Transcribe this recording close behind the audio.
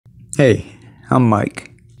Hey, I'm Mike.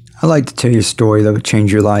 I'd like to tell you a story that would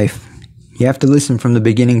change your life. You have to listen from the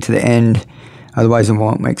beginning to the end, otherwise it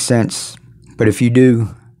won't make sense. But if you do,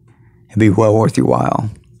 it'll be well worth your while.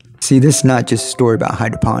 See, this is not just a story about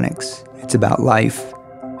hydroponics. It's about life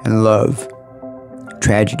and love,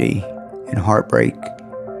 tragedy and heartbreak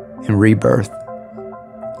and rebirth.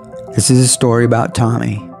 This is a story about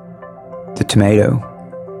Tommy, the tomato.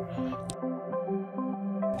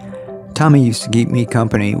 Tommy used to keep me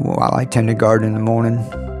company while I tended garden in the morning.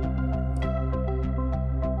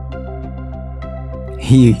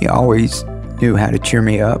 He always knew how to cheer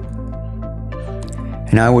me up,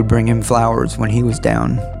 and I would bring him flowers when he was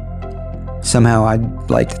down. Somehow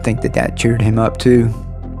I'd like to think that that cheered him up too.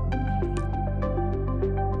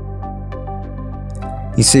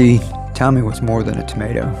 You see, Tommy was more than a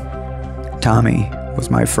tomato. Tommy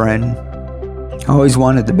was my friend. I always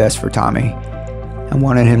wanted the best for Tommy. I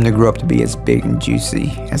wanted him to grow up to be as big and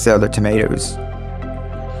juicy as the other tomatoes.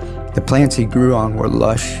 The plants he grew on were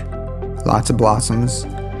lush, lots of blossoms,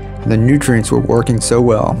 and the nutrients were working so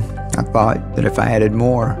well, I thought that if I added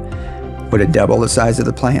more, would it double the size of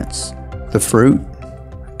the plants? The fruit?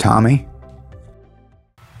 Tommy?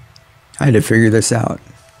 I had to figure this out.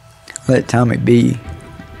 Let Tommy be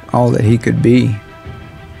all that he could be.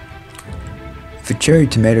 If a cherry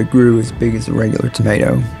tomato grew as big as a regular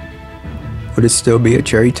tomato, would it still be a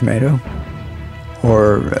cherry tomato?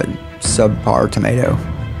 Or a subpar tomato?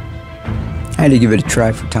 I had to give it a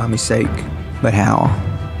try for Tommy's sake, but how?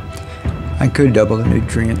 I could double the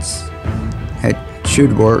nutrients. It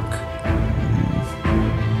should work.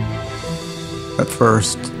 But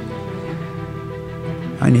first,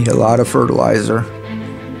 I need a lot of fertilizer.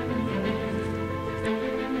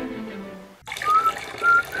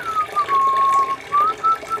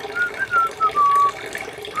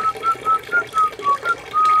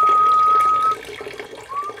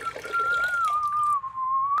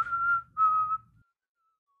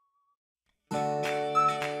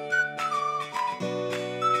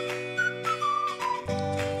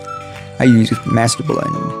 I use master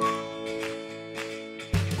blend.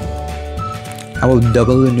 I will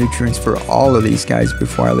double the nutrients for all of these guys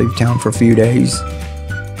before I leave town for a few days.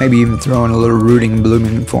 Maybe even throw in a little rooting and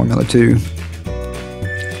blooming formula too.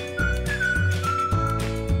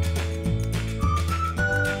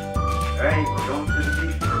 Hey, we're going to the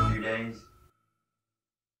beach for a few days.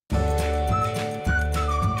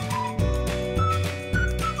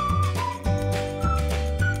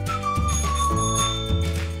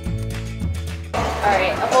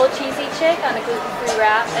 Alright, a whole cheesy chick on a gluten-free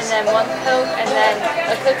wrap, and then one Coke, and then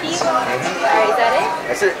a cookie. Alright, is that it?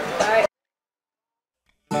 That's it. Alright.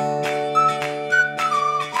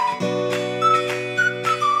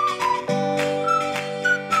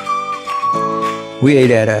 We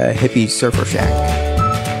ate at a hippie surfer shack,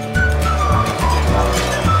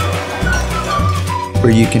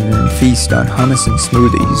 where you can feast on hummus and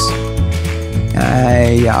smoothies.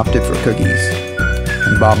 I opted for cookies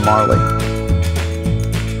and Bob Marley.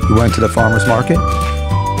 We went to the farmer's market.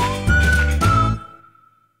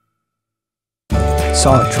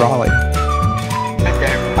 Saw a trolley. Right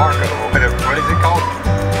there, Marco, what is it called?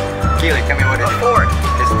 Keely, tell me what it is. The fort.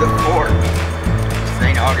 It's the fort.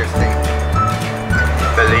 St. Augustine.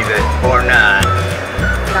 Believe it or not.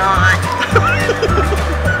 Not.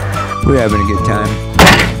 We were having a good time,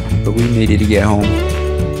 but we needed to get home.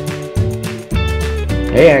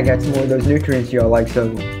 Hey, I got some more of those nutrients y'all like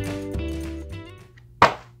so.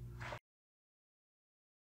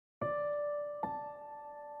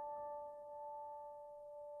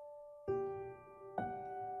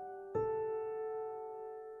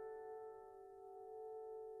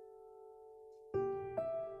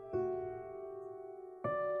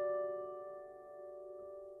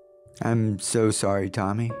 I'm so sorry,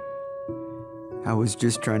 Tommy. I was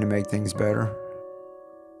just trying to make things better.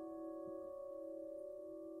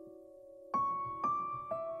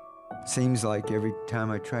 Seems like every time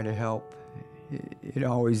I try to help, it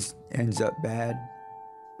always ends up bad.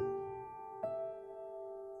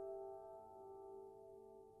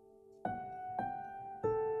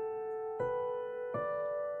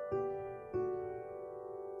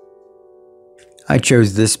 I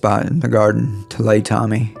chose this spot in the garden to lay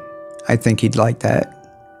Tommy. I think he'd like that.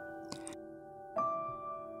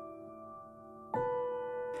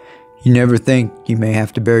 You never think you may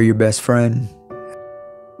have to bury your best friend.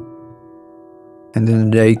 And then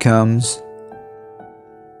the day comes,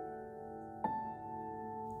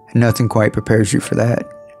 and nothing quite prepares you for that.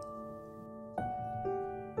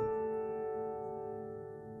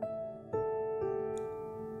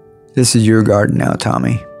 This is your garden now,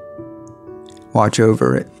 Tommy. Watch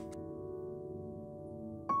over it.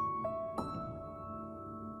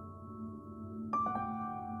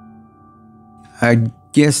 I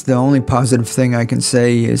guess the only positive thing I can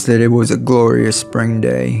say is that it was a glorious spring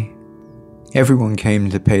day. Everyone came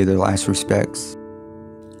to pay their last respects.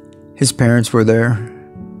 His parents were there.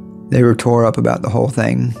 They were tore up about the whole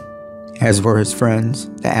thing, as were his friends,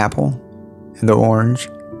 the apple and the orange.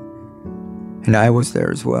 And I was there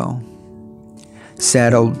as well,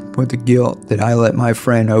 saddled with the guilt that I let my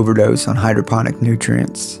friend overdose on hydroponic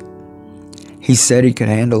nutrients. He said he could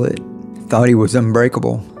handle it, thought he was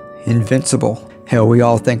unbreakable, invincible. Hell, we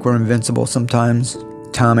all think we're invincible sometimes.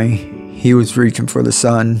 Tommy, he was reaching for the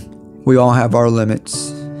sun. We all have our limits.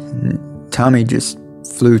 And Tommy just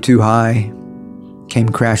flew too high, came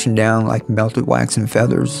crashing down like melted wax and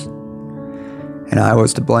feathers. And I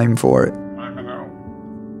was to blame for it.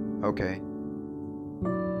 Okay.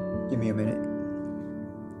 Give me a minute.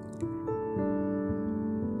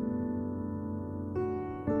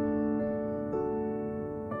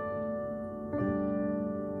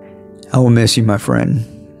 I will miss you, my friend.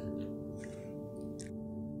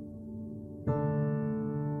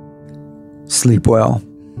 Sleep well.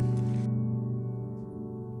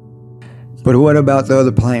 But what about the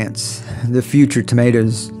other plants? The future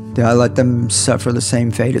tomatoes? Did I let them suffer the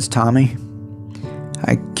same fate as Tommy?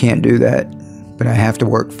 I can't do that, but I have to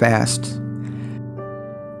work fast.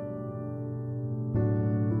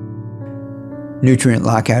 Nutrient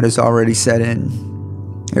lockout has already set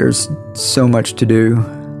in. There's so much to do.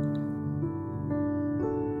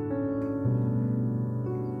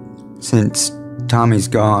 Since Tommy's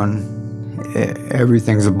gone,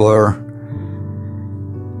 everything's a blur.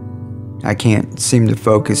 I can't seem to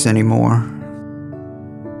focus anymore.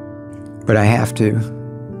 But I have to.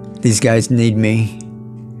 These guys need me.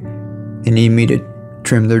 They need me to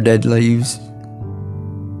trim their dead leaves.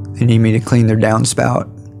 They need me to clean their downspout.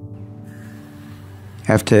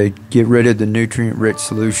 Have to get rid of the nutrient-rich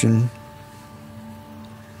solution.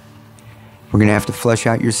 We're gonna have to flush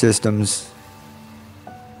out your systems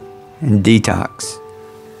and detox.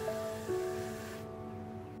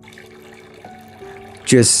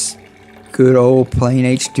 Just good old plain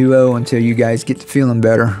H2O until you guys get to feeling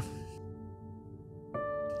better.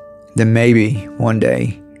 Then maybe one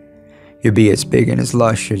day you'll be as big and as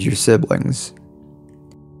lush as your siblings.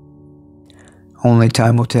 Only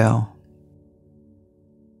time will tell.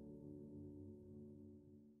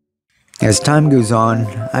 As time goes on,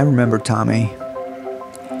 I remember Tommy.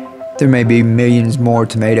 There may be millions more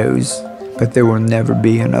tomatoes, but there will never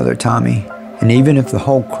be another Tommy. And even if the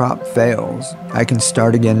whole crop fails, I can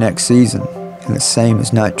start again next season. And the same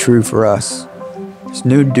is not true for us. There's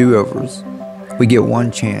no do-overs. We get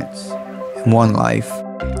one chance and one life.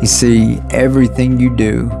 You see, everything you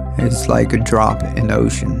do is like a drop in the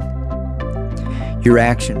ocean. Your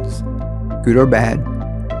actions, good or bad,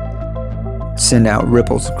 send out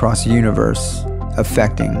ripples across the universe,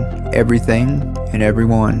 affecting everything and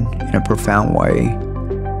everyone in a profound way.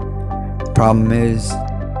 The problem is,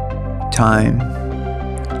 time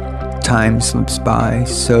slips by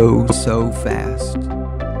so fast.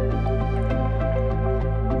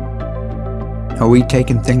 Are we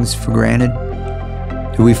taking things for granted?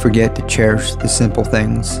 Do we forget to cherish the simple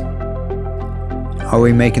things? Are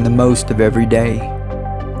we making the most of every day?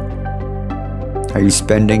 Are you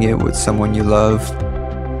spending it with someone you love?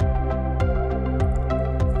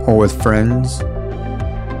 Or with friends?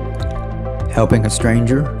 Helping a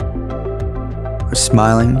stranger? Or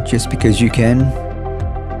smiling just because you can?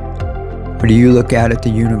 Or do you look out at the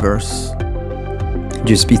universe and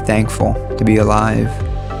just be thankful to be alive?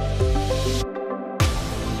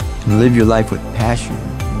 And live your life with passion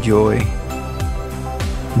and joy.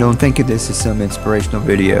 Don't think of this as some inspirational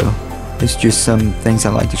video. It's just some things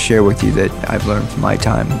I'd like to share with you that I've learned from my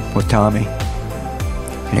time with Tommy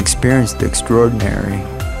and experienced the extraordinary.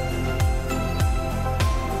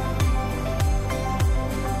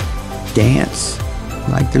 Dance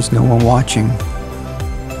like there's no one watching.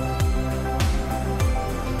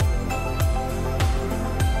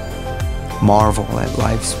 Marvel at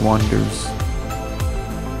life's wonders.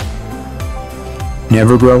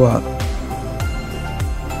 Never grow up.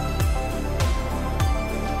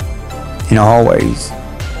 And always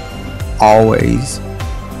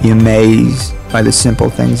be amazed by the simple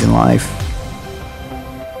things in life.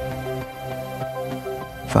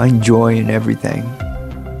 Find joy in everything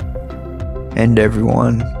and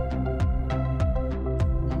everyone,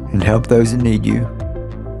 and help those that need you.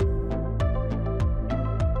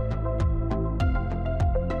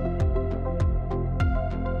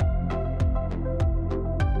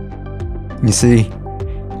 You see,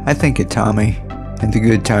 I think of Tommy and the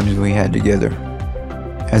good times we had together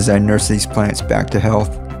as I nurse these plants back to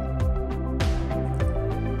health.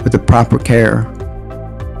 With the proper care,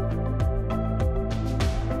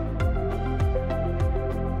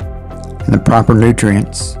 and the proper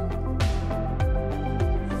nutrients,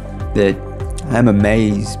 that I'm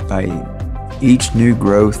amazed by each new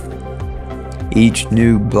growth, each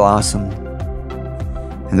new blossom,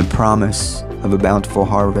 and the promise of a bountiful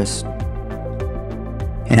harvest.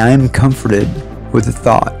 And I am comforted with the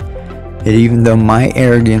thought that even though my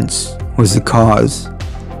arrogance was the cause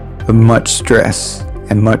of much stress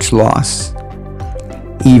and much loss,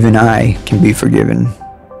 even I can be forgiven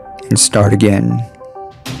and start again.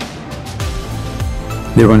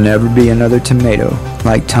 There will never be another tomato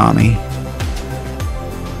like Tommy.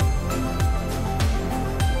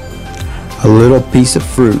 A little piece of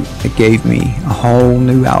fruit that gave me a whole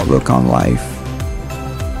new outlook on life.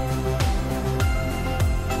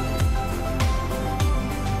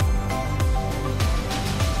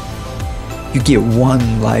 You get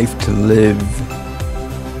one life to live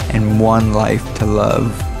and one life to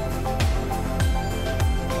love.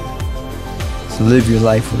 So live your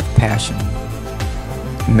life with passion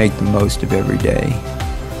and make the most of every day.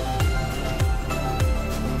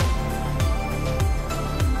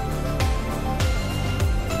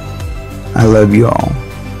 I love you all.